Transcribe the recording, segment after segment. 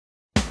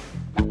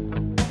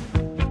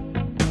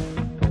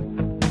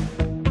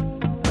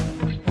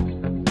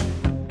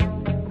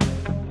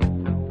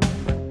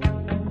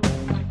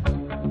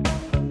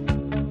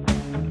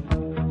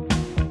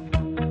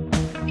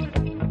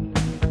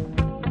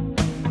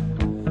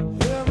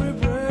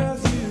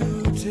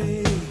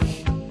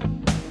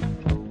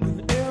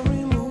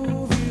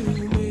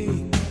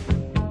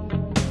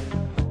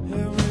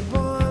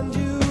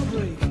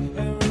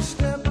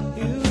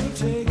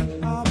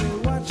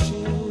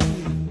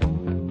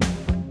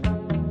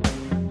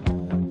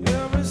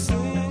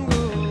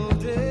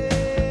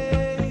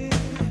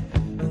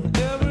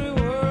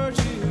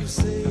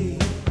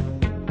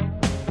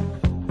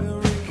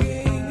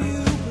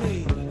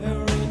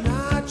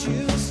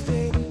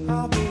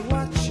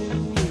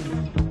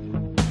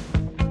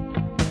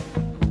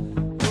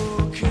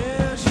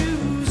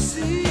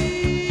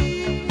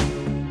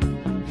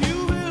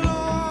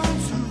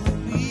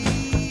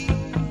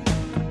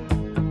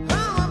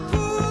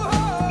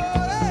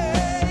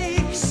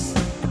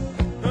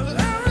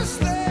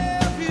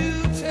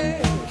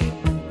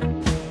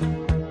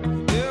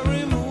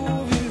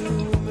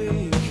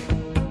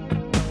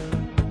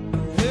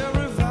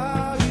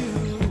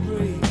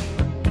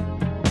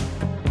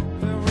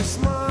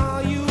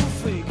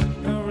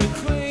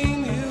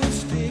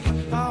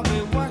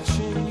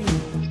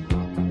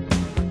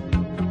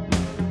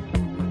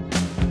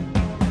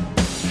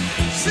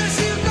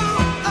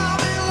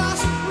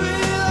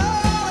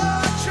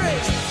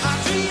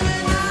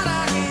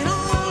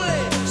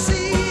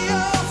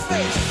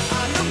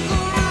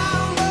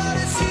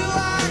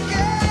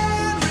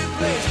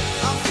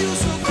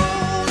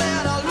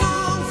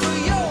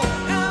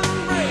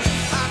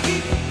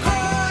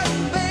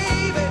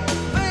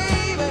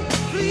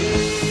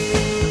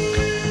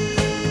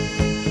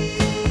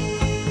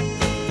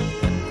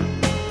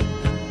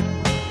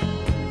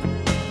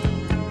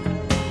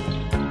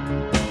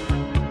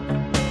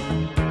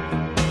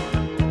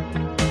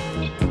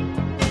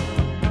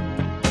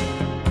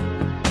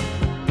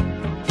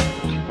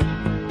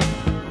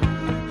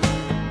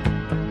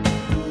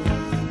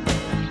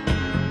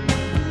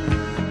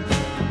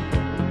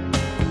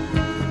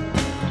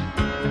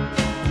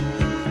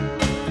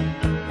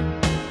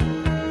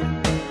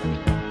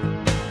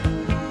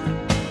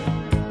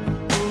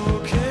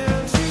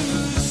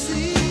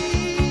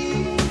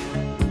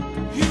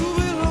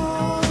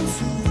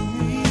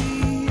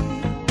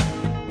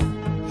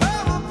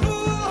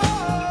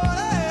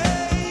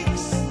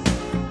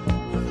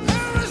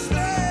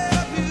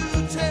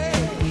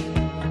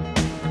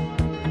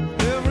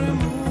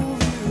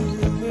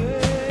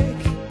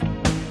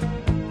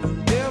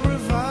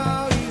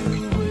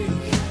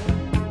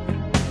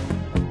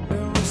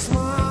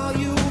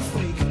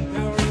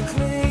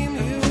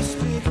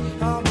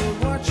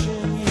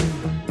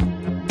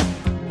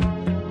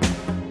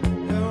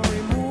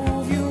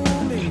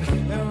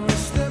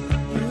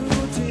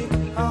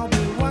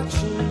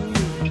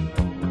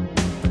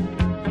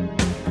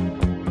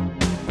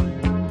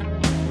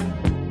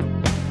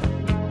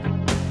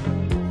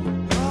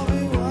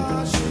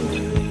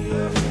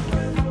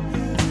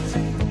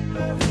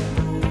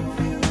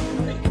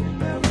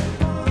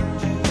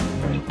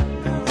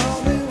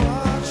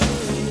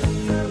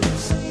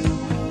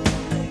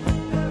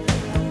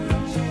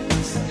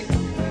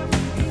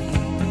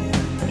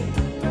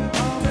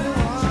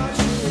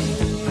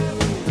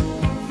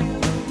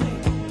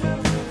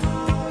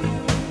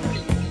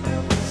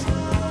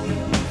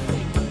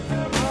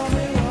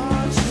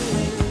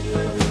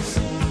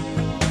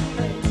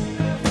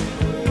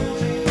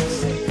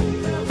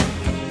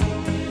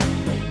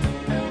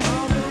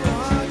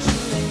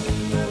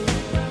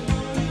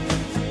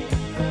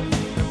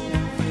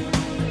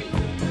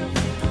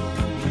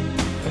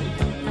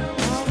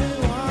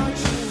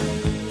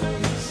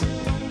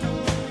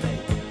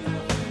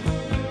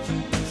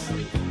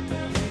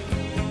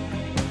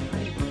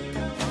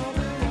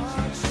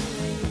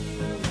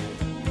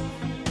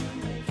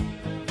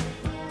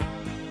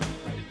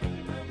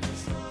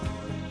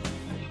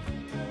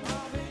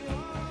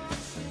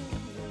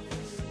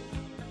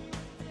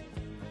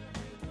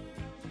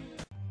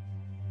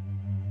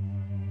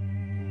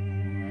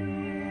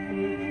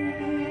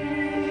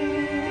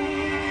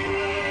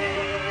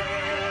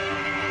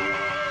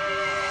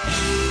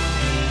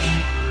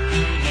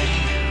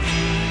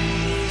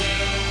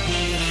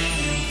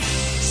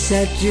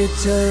Said you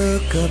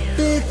took a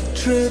big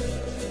trip.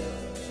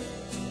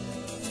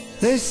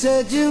 They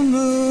said you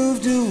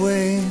moved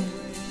away.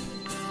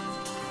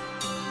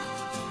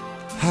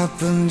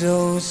 Happened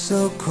oh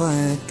so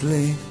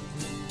quietly,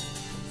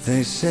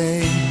 they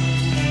say.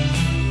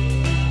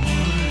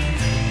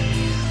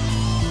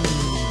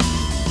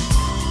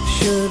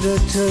 Shoulda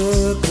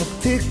took a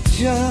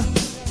picture,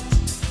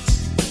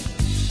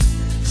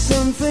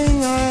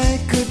 something I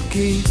could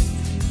keep.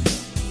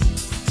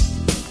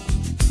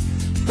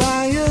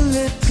 Buy a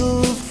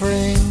little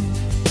frame,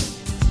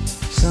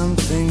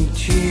 something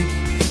cheap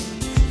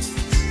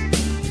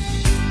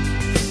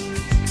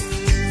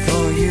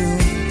for you.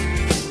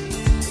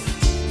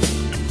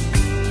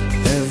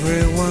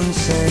 Everyone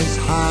says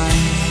hi.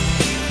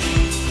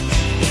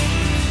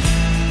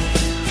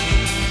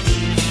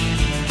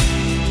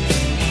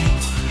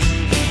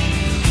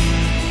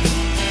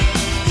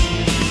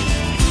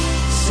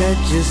 Said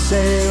you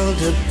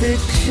sailed a big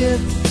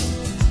ship,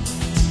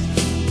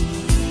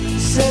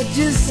 said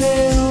you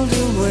sailed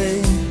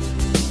away.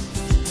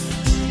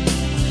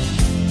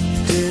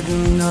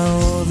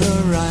 know the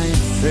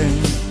right thing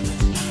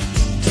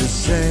to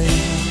say.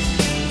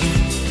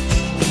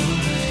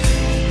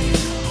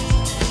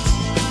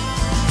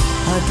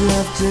 I'd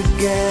love to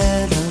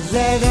get a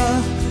letter,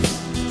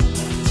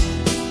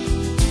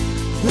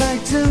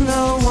 like to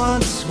know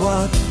what's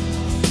what.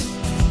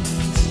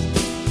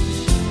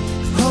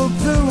 Hope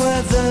the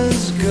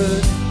weather's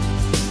good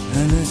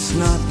and it's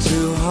not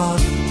too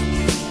hot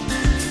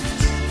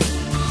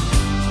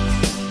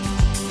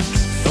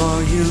for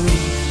you.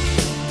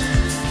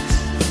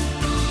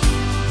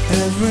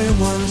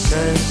 Everyone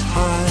says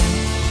hi.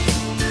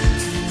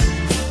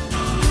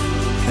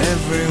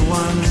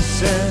 Everyone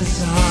says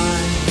hi.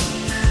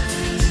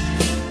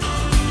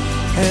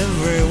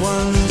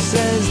 Everyone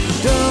says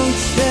don't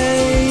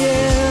stay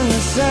in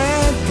a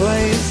sad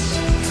place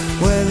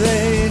where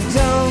they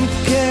don't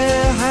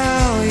care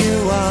how you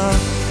are.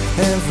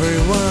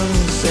 Everyone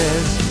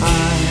says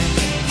hi.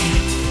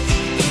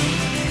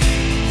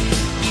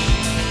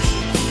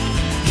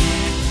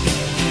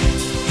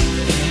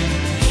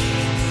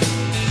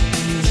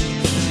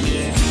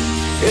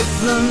 If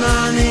the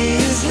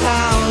money's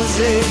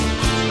lousy,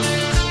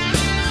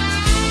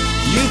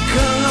 you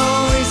can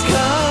always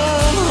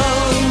come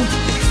home.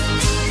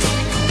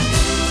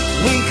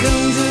 We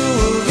can do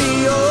the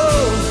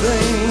old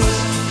things.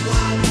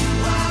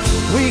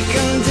 We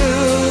can do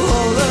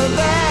all the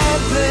bad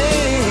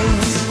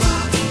things.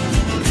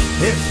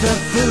 If the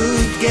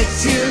food gets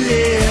you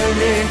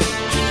leery,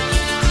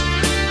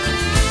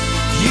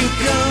 you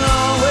can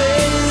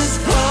always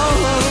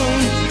phone.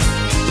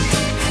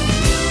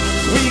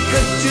 We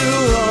could do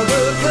all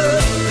the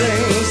good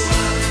things.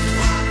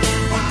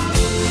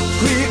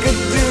 We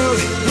could do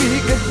it, we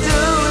could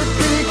do it,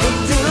 we could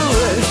do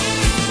it.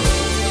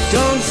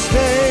 Don't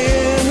stay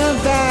in a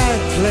bad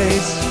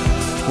place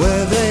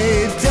where they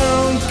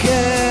don't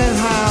care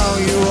how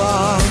you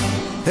are.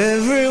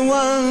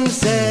 Everyone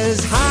says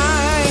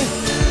hi.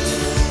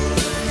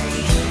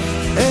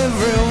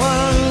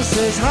 Everyone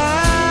says hi.